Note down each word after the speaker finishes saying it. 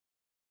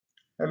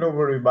Hello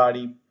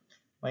everybody,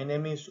 my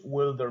name is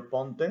Wilder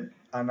Ponte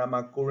and I'm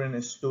a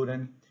current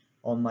student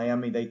on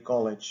Miami-Dade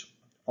College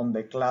on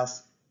the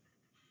class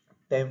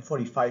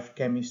 1045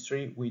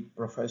 chemistry with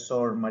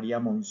Professor Maria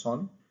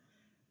Monzon,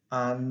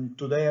 and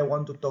today I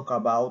want to talk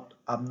about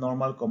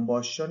abnormal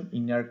combustion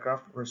in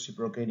aircraft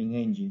reciprocating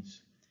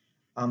engines.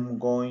 I'm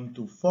going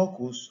to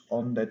focus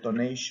on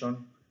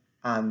detonation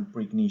and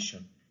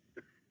preignition.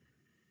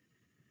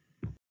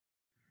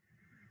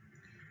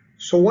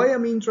 So why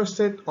I'm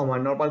interested on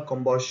abnormal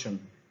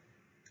combustion?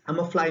 I'm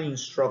a flight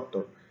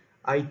instructor.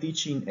 I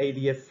teach in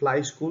ADF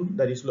Flight School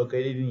that is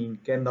located in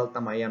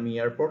Kendalltown Miami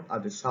Airport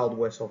at the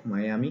southwest of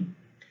Miami.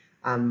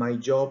 And my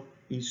job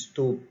is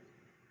to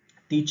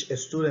teach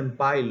student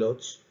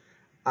pilots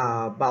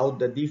about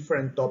the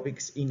different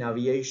topics in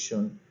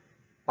aviation,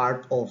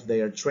 part of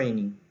their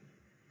training.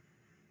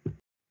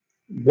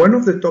 One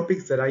of the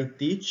topics that I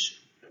teach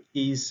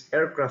is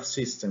aircraft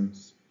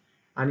systems.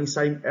 And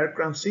inside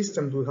aircraft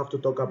systems, we have to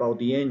talk about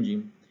the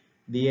engine.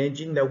 The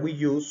engine that we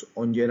use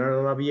on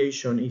general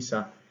aviation is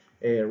a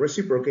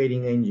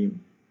reciprocating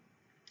engine.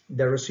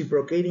 The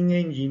reciprocating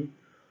engine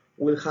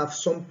will have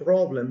some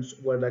problems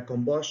where the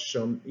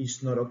combustion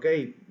is not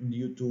okay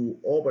due to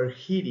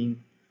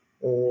overheating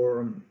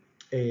or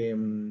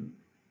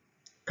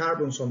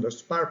carbons on the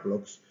spark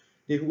plugs.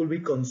 This will be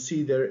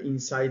considered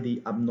inside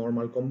the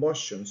abnormal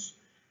combustions.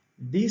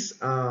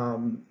 These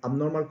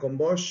abnormal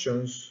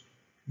combustions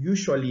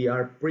usually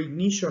are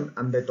preignition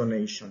and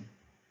detonation.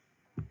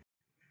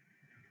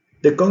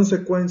 The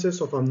consequences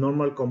of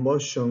abnormal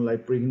combustion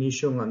like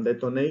preignition and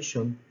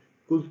detonation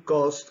could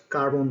cause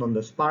carbon on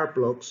the spark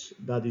plugs,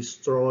 the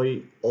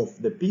destroy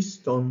of the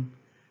piston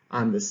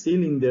and the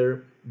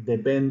cylinder, the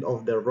bend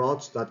of the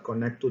rods that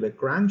connect to the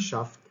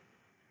crankshaft,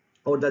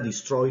 or the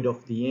destroy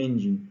of the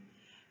engine.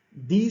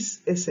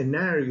 These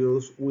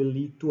scenarios will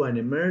lead to an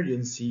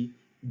emergency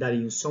that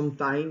in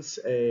sometimes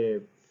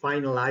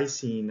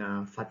finalize in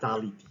a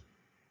fatality.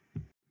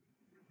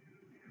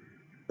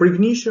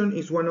 Preignition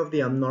is one of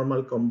the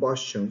abnormal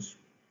combustions,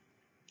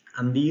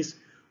 and this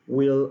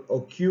will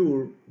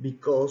occur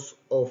because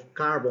of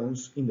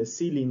carbons in the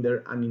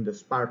cylinder and in the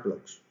spark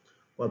plugs.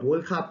 What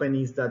will happen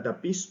is that the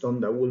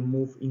piston that will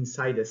move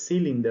inside the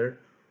cylinder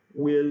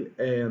will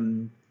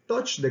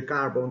touch the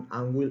carbon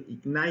and will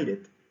ignite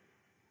it.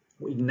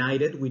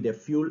 Ignite it with the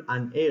fuel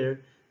and air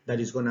that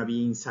is going to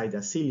be inside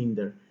the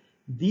cylinder.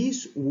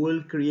 This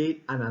will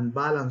create an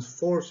unbalanced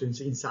forces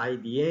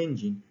inside the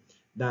engine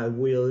that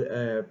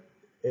will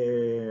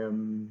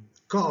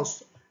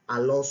cause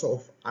a loss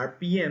of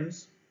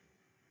RPMs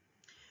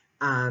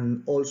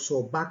and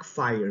also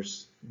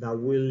backfires that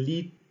will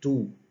lead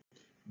to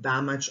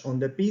damage on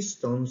the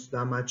pistons,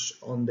 damage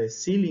on the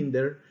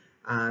cylinder,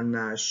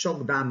 and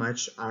shock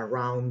damage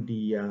around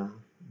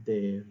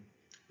the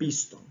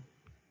piston.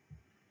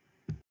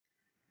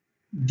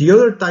 The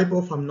other type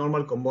of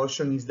abnormal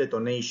combustion is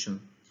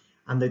detonation,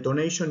 and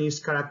detonation is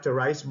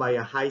characterized by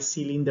a high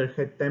cylinder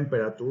head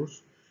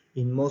temperatures.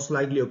 It most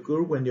likely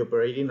occur when you're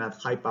operating at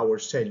high power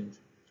settings.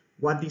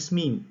 What this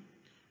means?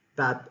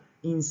 That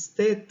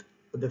instead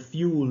the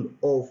fuel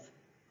of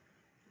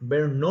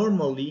burn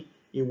normally,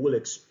 it will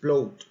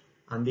explode,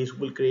 and this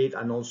will create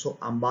and also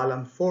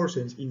unbalanced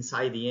forces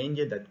inside the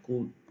engine that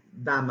could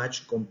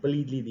damage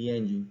completely the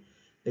engine.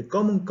 The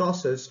common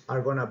causes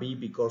are going to be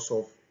because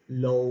of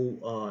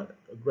low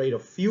grade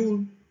of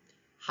fuel,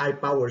 high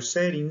power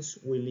settings,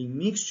 wheeling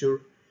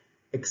mixture,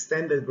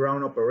 extended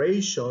ground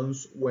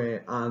operations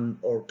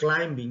or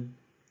climbing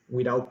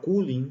without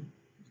cooling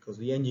because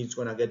the engine is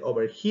going to get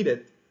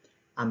overheated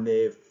and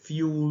the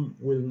fuel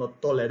will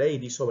not tolerate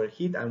this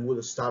overheat and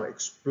will start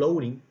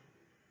exploding,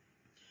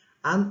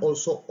 and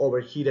also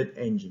overheated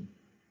engine.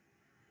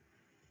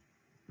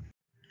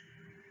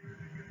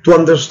 To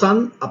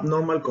understand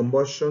abnormal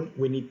combustion,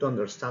 we need to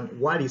understand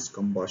what is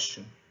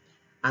combustion.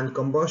 And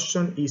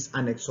combustion is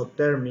an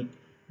exothermic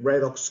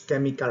redox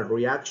chemical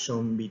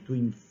reaction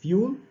between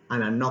fuel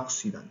and an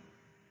oxidant.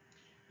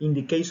 In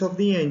the case of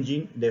the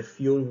engine, the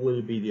fuel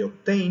will be the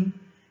octane,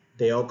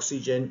 the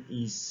oxygen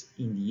is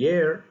in the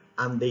air,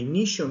 and the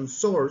ignition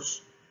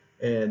source,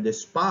 the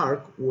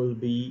spark, will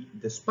be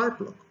the spark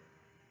plug.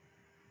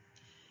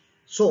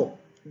 So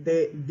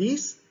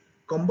this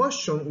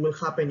combustion will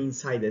happen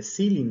inside the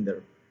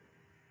cylinder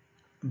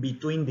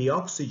between the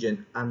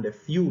oxygen and the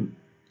fuel.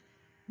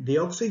 The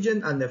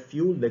oxygen and the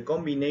fuel, the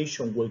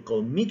combination will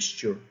call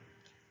mixture,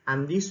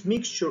 and this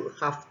mixture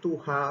have to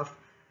have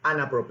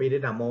an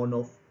appropriate amount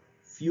of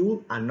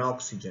fuel and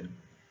oxygen.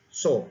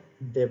 So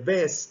the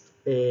best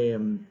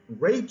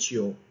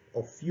ratio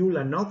of fuel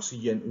and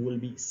oxygen will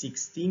be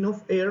 16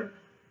 of air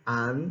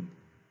and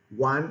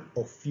 1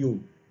 of fuel.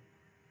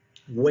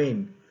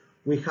 When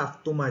we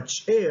have too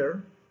much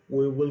air,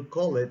 we will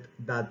call it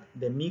that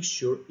the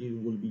mixture it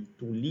will be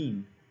too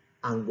lean,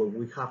 and when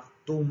we have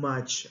too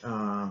much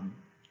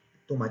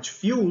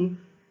fuel,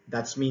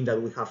 that means that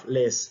we have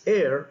less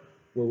air,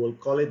 we will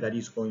call it that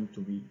is going to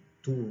be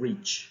too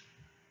rich.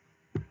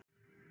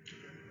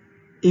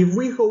 If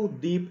we go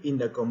deep in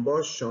the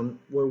combustion,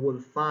 we will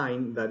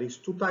find that it's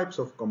two types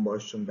of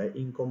combustion, the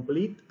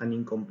incomplete and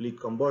incomplete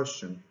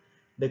combustion.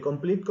 The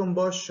complete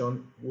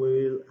combustion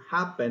will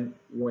happen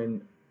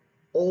when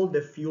all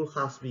the fuel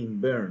has been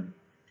burned.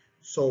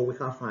 So we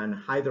have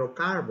an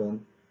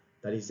hydrocarbon,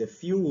 that is the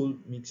fuel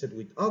mixed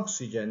with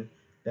oxygen,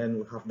 then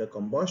we have the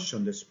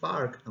combustion, the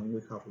spark, and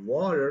we have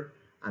water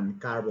and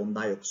carbon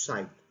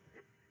dioxide.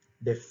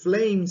 The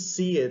flame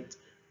seed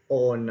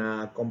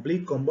on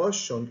complete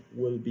combustion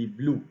will be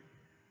blue.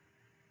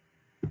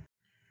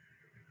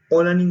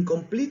 On an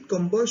incomplete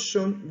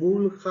combustion, we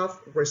will have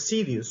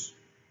residues.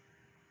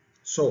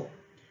 So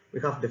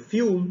we have the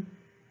fuel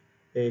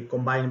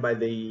combined by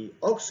the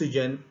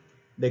oxygen,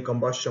 the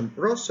combustion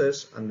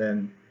process, and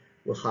then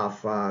we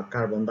have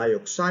carbon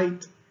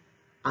dioxide,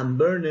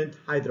 unburned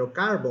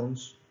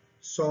hydrocarbons,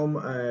 some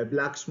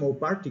black smoke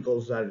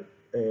particles that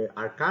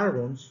are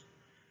carbons,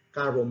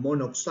 carbon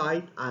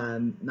monoxide,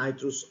 and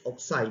nitrous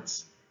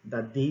oxides,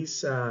 that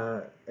these,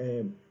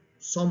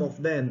 some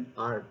of them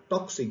are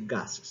toxic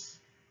gases.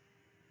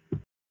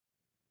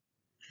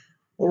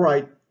 All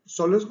right,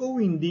 so let's go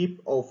in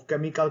deep of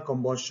chemical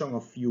combustion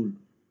of fuel.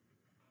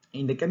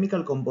 In the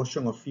chemical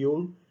combustion of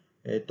fuel,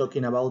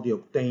 talking about the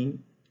octane,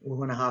 we're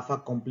going to have a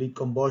complete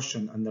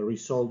combustion, and the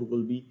result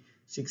will be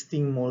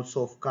 16 moles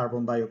of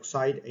carbon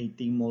dioxide,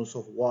 18 moles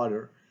of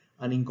water.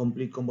 And in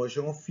complete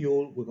combustion of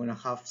fuel, we're going to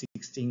have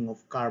 16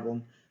 of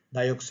carbon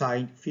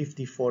dioxide,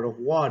 54 of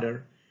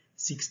water,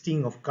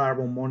 16 of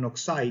carbon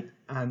monoxide,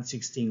 and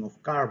 16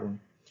 of carbon.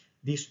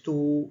 These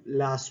two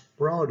last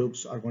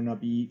products are going to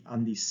be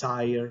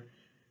undesired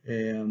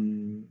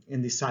in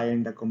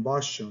the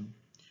combustion.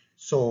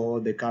 So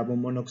the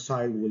carbon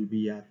monoxide will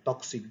be a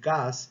toxic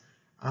gas,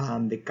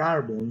 and the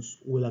carbons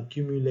will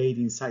accumulate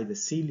inside the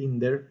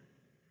cylinder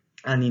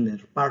and in the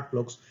spark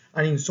plugs,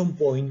 and in some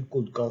point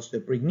could cause the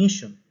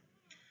ignition.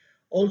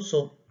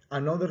 Also,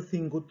 another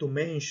thing good to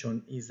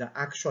mention is that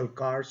actual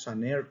cars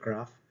and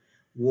aircraft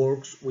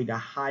works with a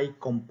high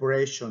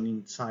compression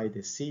inside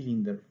the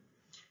cylinder,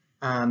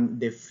 and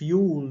the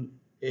fuel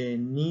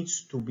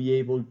needs to be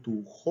able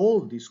to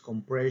hold this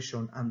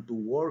compression and to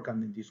work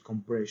under this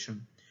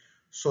compression.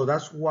 So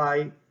that's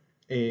why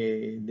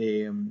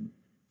the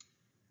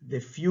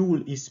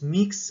fuel is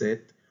mixed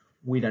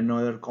with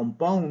another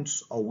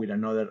compounds or with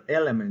another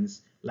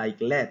elements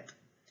like lead,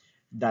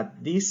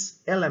 that these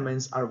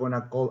elements are going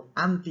to call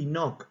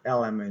anti-knock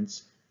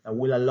elements that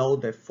will allow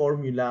the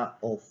formula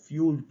of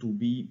fuel to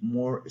be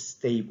more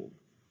stable.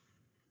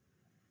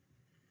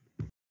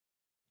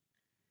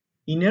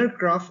 In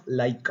aircraft,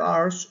 like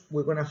cars,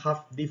 we're going to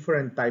have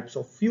different types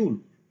of fuel.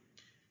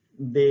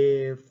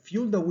 The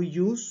fuel that we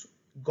use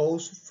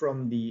goes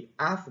from the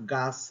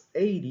F-gas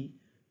 80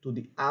 to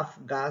the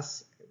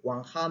F-gas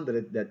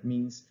 100, that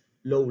means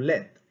low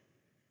lead.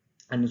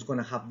 And it's going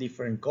to have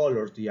different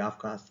colors. The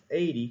F-gas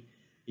 80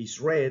 is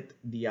red,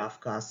 the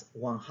F-gas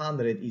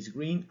 100 is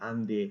green,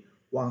 and the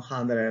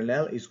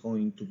 100LL is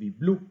going to be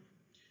blue.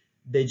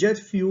 The jet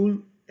fuel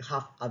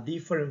have a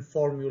different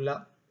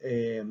formula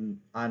and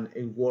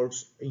it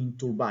works in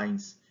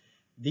turbines.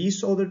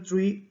 These other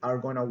three are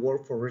going to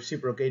work for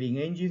reciprocating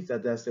engines,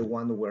 that's the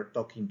one we're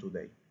talking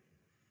today.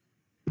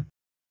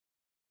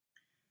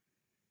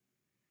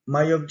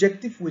 My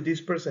objective with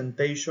this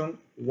presentation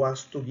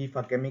was to give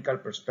a chemical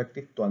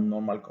perspective to a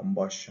normal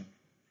combustion,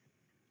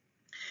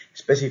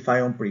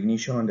 specify on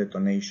preignition and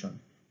detonation.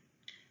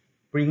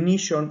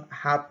 Preignition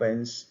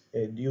happens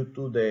due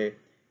to the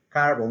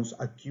carbons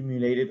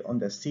accumulated on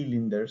the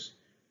cylinders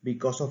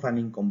because of an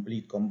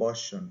incomplete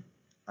combustion,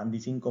 and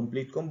this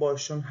incomplete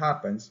combustion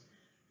happens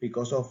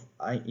because of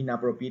an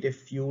inappropriate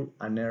fuel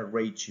and air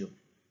ratio.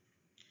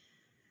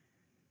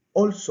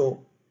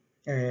 Also,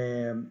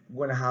 we're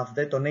going to have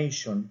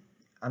detonation,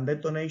 and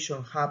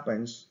detonation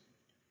happens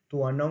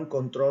to an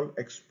uncontrolled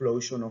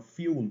explosion of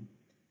fuel,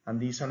 and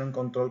this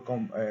uncontrolled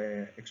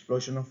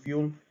explosion of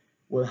fuel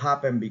will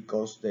happen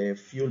because the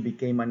fuel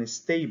became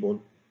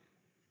unstable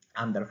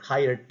under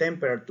higher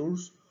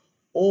temperatures,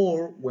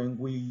 or when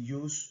we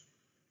use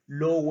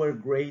lower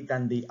grade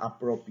than the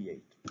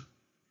appropriate.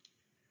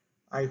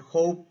 I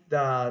hope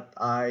that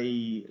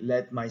I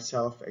let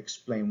myself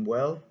explain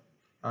well,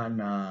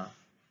 and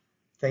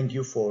thank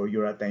you for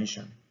your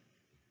attention.